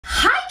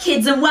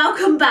kids, and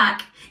welcome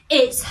back.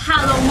 It's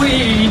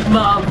Halloween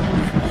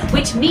month,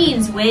 which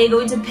means we're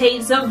going to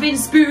paint something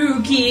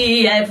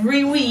spooky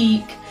every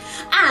week.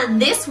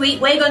 And this week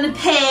we're going to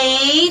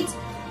paint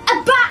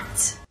a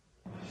bat.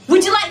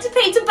 Would you like to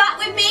paint a bat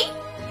with me?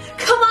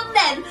 Come on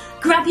then,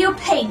 grab your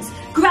paints,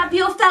 grab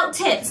your felt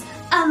tips,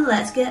 and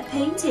let's get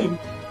painting.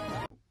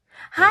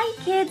 Hi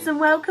kids, and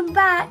welcome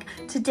back.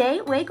 Today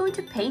we're going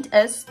to paint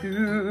a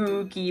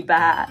spooky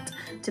bat.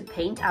 To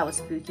paint our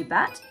spooky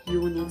bat,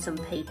 you will need some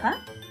paper,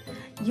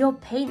 your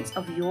paints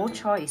of your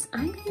choice.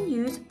 I'm going to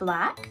use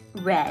black,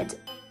 red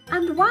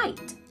and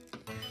white.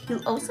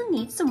 You'll also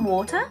need some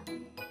water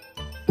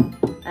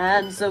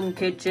and some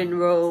kitchen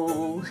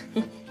roll.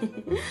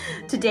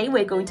 Today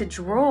we're going to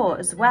draw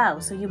as well,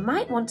 so you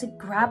might want to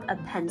grab a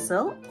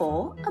pencil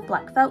or a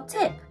black felt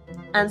tip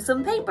and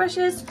some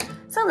paintbrushes.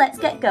 So let's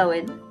get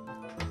going.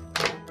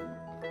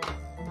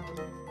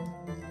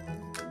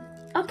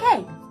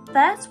 Okay,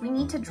 first we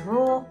need to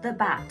draw the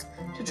bat.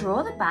 To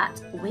draw the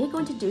bat, we're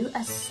going to do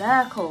a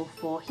circle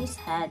for his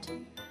head.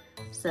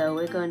 So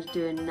we're going to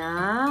do a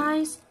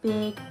nice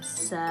big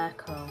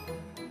circle.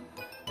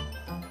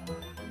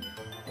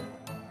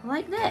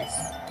 Like this.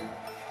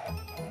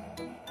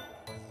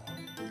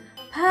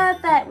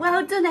 Perfect,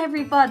 well done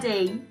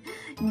everybody.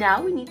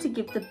 Now we need to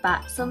give the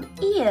bat some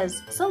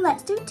ears. So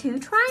let's do 2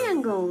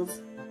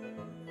 triangles.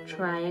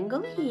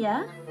 Triangle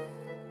here.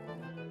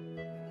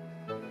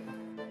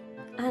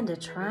 And a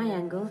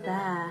triangle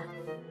there.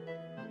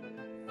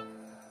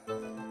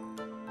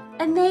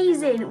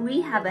 Amazing! We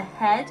have a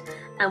head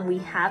and we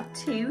have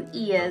 2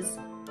 ears.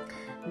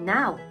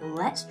 Now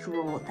let's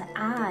draw the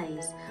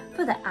eyes.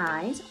 For the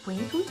eyes,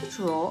 we're going to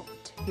draw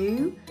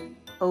 2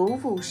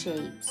 oval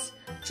shapes.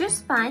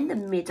 Just find the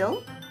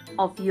middle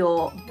of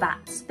your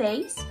bat's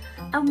face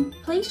and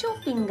place your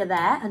finger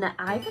there, and at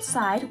either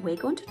side we're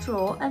going to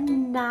draw a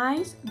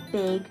nice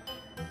big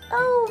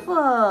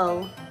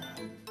oval.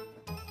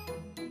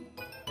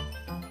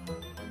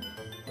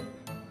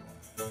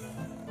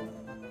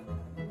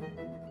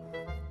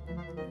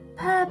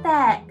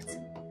 Perfect!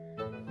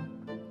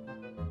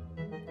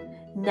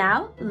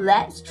 Now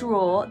let's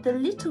draw the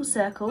little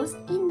circles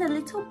in the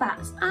little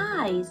bat's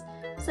eyes.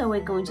 So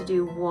we're going to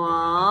do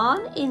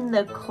 1 in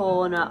the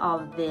corner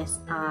of this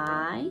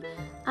eye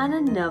and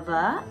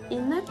another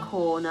in the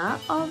corner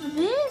of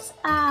this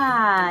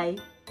eye.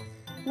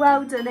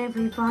 Well done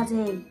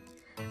everybody!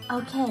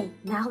 Okay,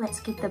 now let's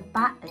give the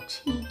bat a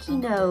cheeky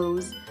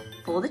nose.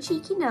 For the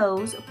cheeky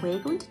nose, we're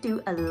going to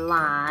do a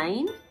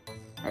line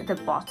at the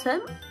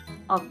bottom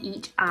of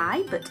each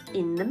eye, but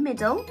in the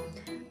middle,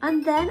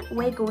 and then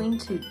we're going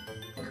to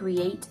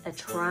create a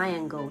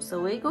triangle.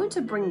 So we're going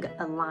to bring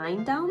a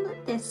line down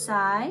at this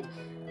side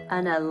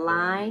and a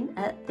line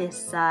at this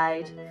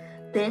side.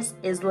 This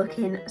is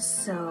looking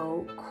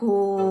so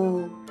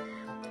cool.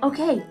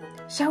 Okay,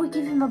 shall we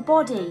give him a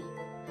body?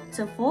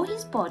 So for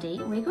his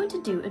body, we're going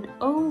to do an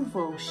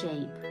oval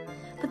shape,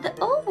 but the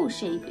oval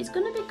shape is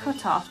going to be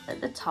cut off at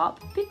the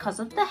top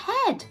because of the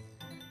head.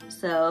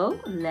 So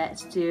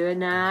let's do a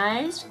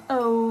nice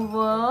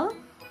oval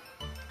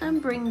and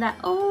bring that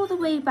all the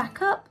way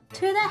back up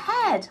to the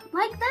head,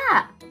 like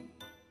that.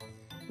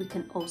 We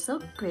can also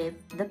give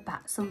the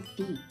bat some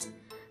feet.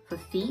 For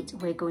feet,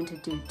 we're going to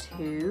do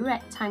 2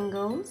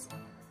 rectangles.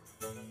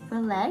 For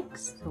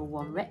legs, so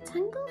 1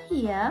 rectangle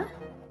here,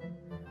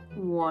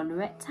 1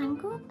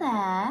 rectangle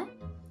there,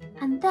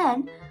 and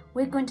then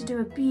we're going to do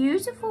a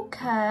beautiful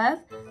curve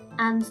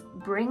and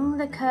bring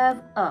the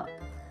curve up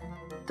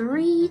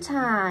 3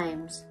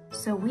 times,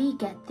 so we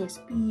get this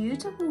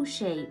beautiful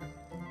shape.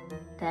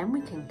 Then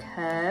we can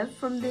curve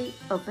from the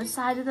other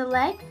side of the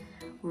leg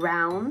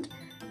round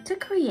to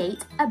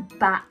create a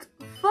bat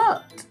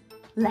foot.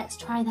 Let's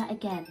try that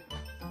again.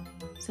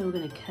 So we're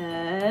going to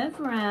curve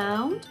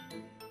round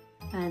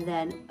and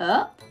then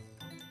up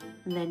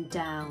and then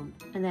down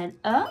and then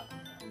up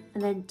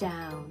and then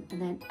down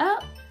and then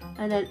up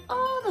and then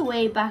all the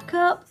way back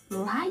up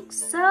like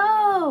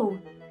so.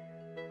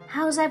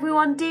 How's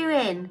everyone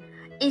doing?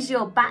 Is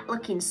your bat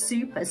looking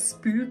super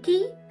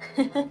spooky?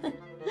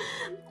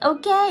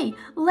 Okay,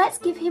 let's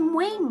give him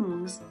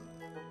wings.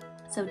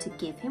 So to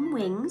give him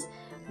wings,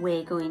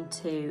 we're going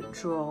to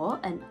draw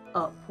an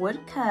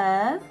upward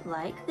curve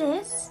like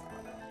this.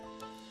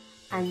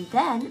 And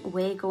then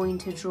we're going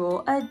to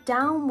draw a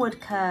downward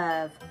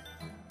curve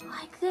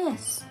like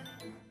this.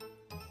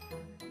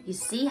 You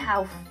see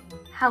how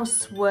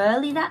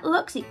swirly that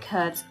looks? It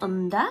curves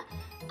under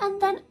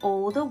and then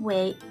all the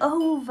way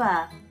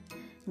over.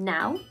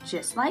 Now,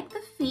 just like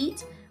the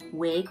feet,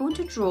 we're going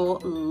to draw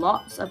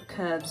lots of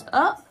curves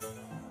up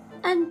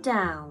and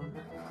down,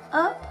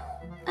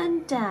 up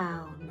and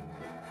down,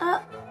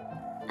 up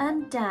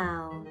and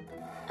down,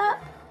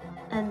 up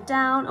and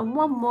down, and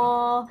 1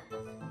 more.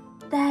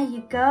 There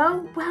you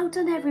go. Well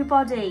done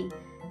everybody.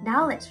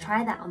 Now let's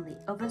try that on the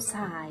other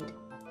side.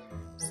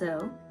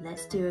 So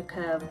let's do a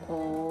curve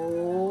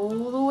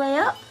all the way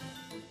up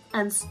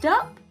and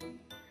stop.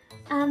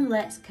 And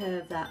let's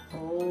curve that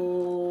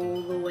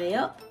all the way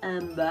up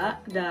and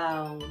back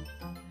down.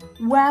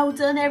 Well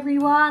done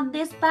everyone,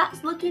 this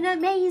bat's looking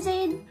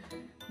amazing.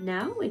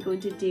 Now we're going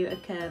to do a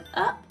curve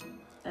up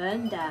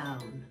and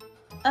down,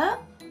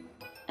 up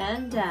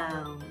and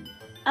down,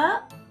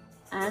 up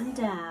and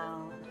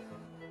down.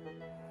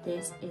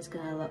 This is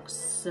gonna look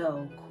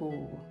so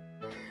cool.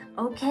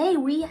 Okay,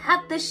 we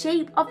have the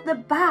shape of the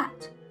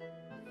bat.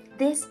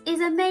 This is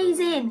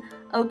amazing.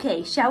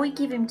 Okay, shall we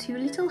give him 2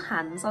 little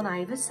hands on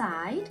either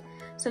side?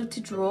 So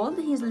to draw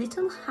his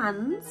little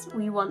hands,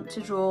 we want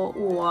to draw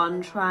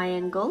 1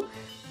 triangle,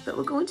 but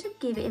we're going to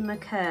give him a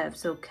curve.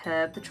 So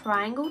curve the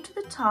triangle to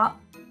the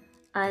top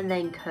and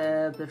then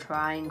curve the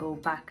triangle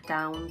back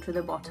down to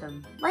the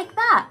bottom, like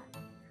that.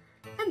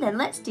 And then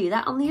let's do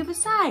that on the other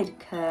side.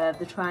 Curve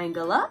the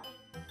triangle up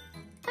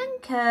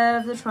and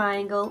curve the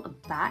triangle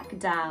back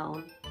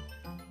down.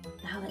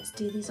 Now let's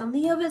do this on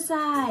the other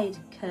side.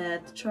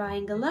 Curve the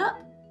triangle up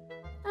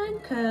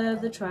and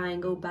curve the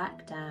triangle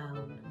back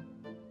down.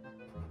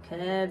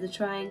 Curve the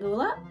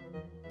triangle up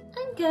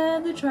and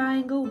curve the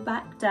triangle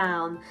back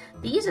down.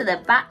 These are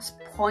the bat's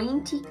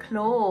pointy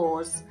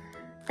claws.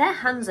 Their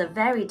hands are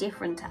very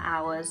different to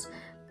ours,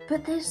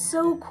 but they're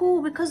so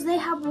cool because they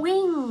have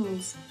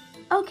wings.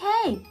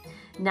 Okay,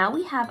 now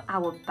we have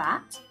our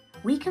bat.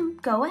 We can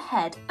go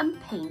ahead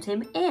and paint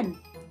him in.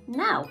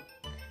 Now,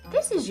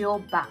 this is your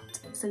bat,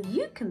 so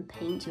you can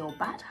paint your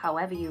bat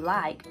however you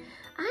like.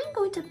 I'm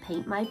going to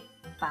paint my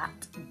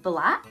bat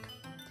black,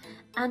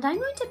 and I'm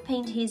going to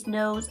paint his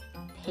nose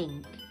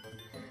pink.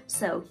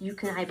 So you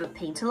can either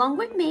paint along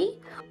with me,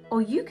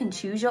 or you can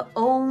choose your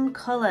own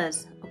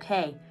colours.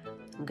 Okay,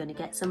 I'm going to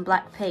get some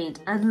black paint,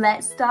 and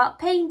let's start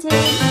painting.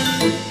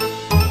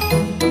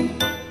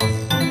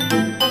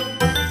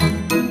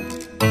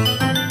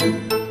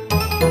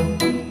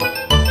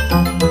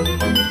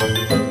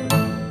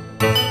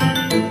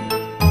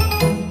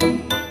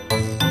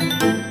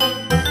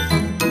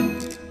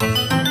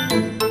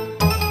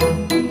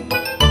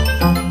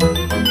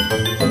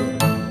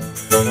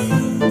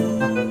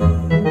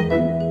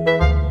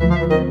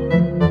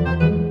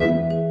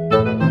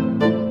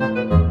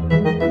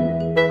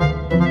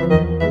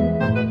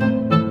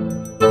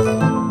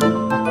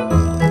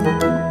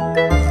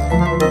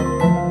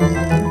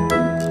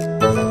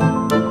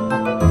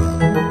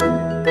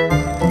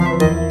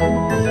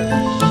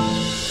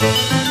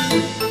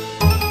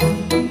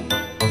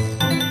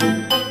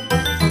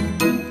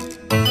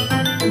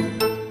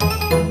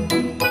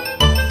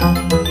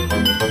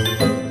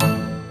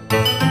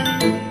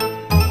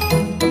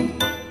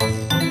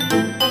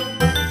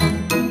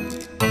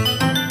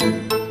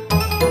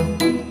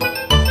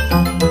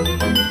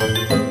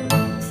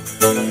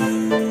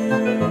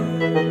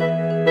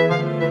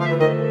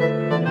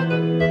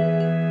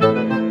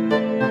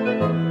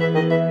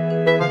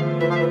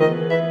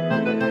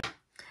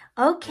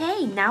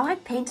 Okay, now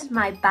I've painted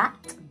my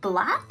bat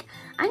black.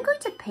 I'm going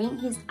to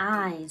paint his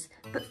eyes,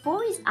 but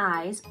for his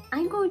eyes,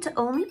 I'm going to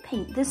only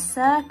paint the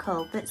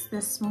circle that's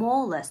the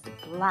smallest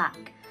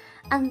black.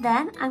 And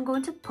then I'm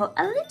going to put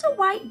a little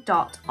white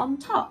dot on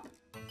top.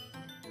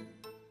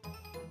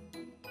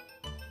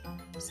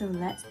 So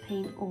let's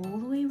paint all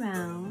the way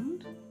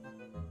round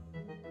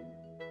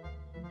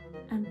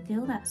and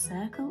fill that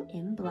circle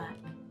in black.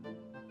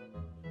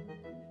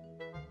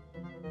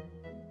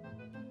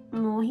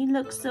 Oh, he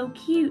looks so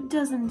cute,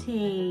 doesn't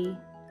he?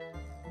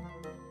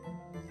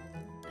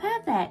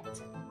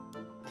 Perfect.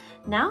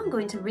 Now I'm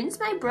going to rinse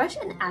my brush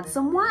and add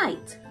some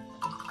white.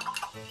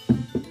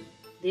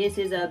 This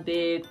is a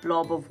big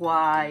blob of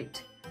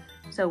white.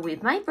 So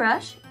with my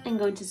brush, I'm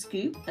going to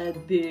scoop a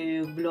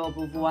big blob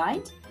of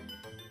white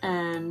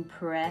and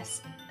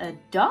press a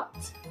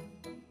dot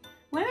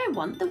where I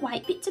want the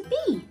white bit to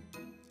be.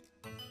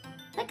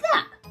 Like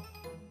that.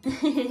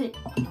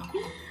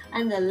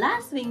 And the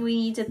last thing we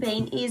need to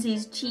paint is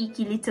his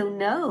cheeky little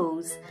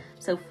nose.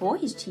 So for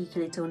his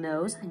cheeky little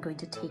nose, I'm going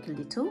to take a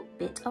little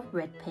bit of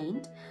red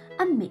paint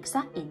and mix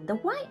that in the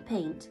white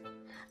paint.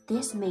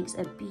 This makes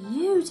a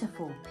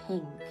beautiful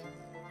pink.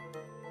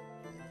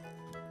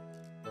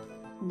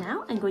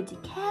 Now I'm going to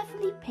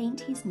carefully paint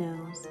his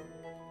nose.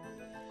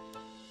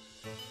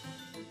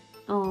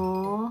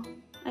 Oh,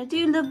 I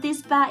do love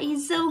this bat,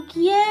 he's so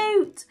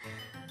cute.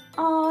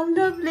 Oh,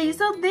 lovely.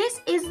 So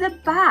this is the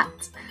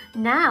bat.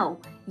 Now,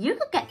 you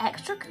could get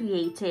extra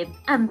creative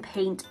and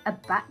paint a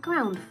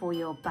background for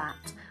your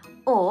bat.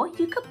 Or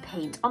you could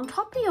paint on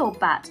top of your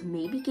bat,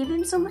 maybe give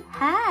him some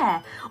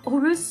hair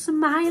or a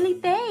smiley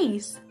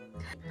face.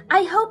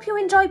 I hope you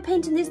enjoyed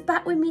painting this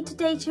bat with me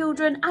today,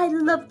 children. I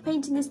loved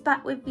painting this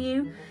bat with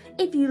you.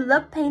 If you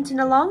love painting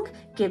along,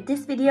 give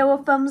this video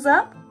a thumbs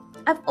up.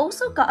 I've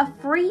also got a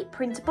free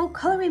printable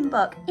colouring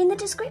book in the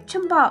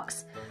description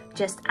box.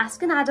 Just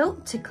ask an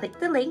adult to click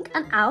the link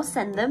and I'll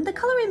send them the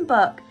colouring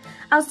book.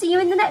 I'll see you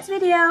in the next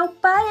video.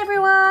 Bye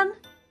everyone.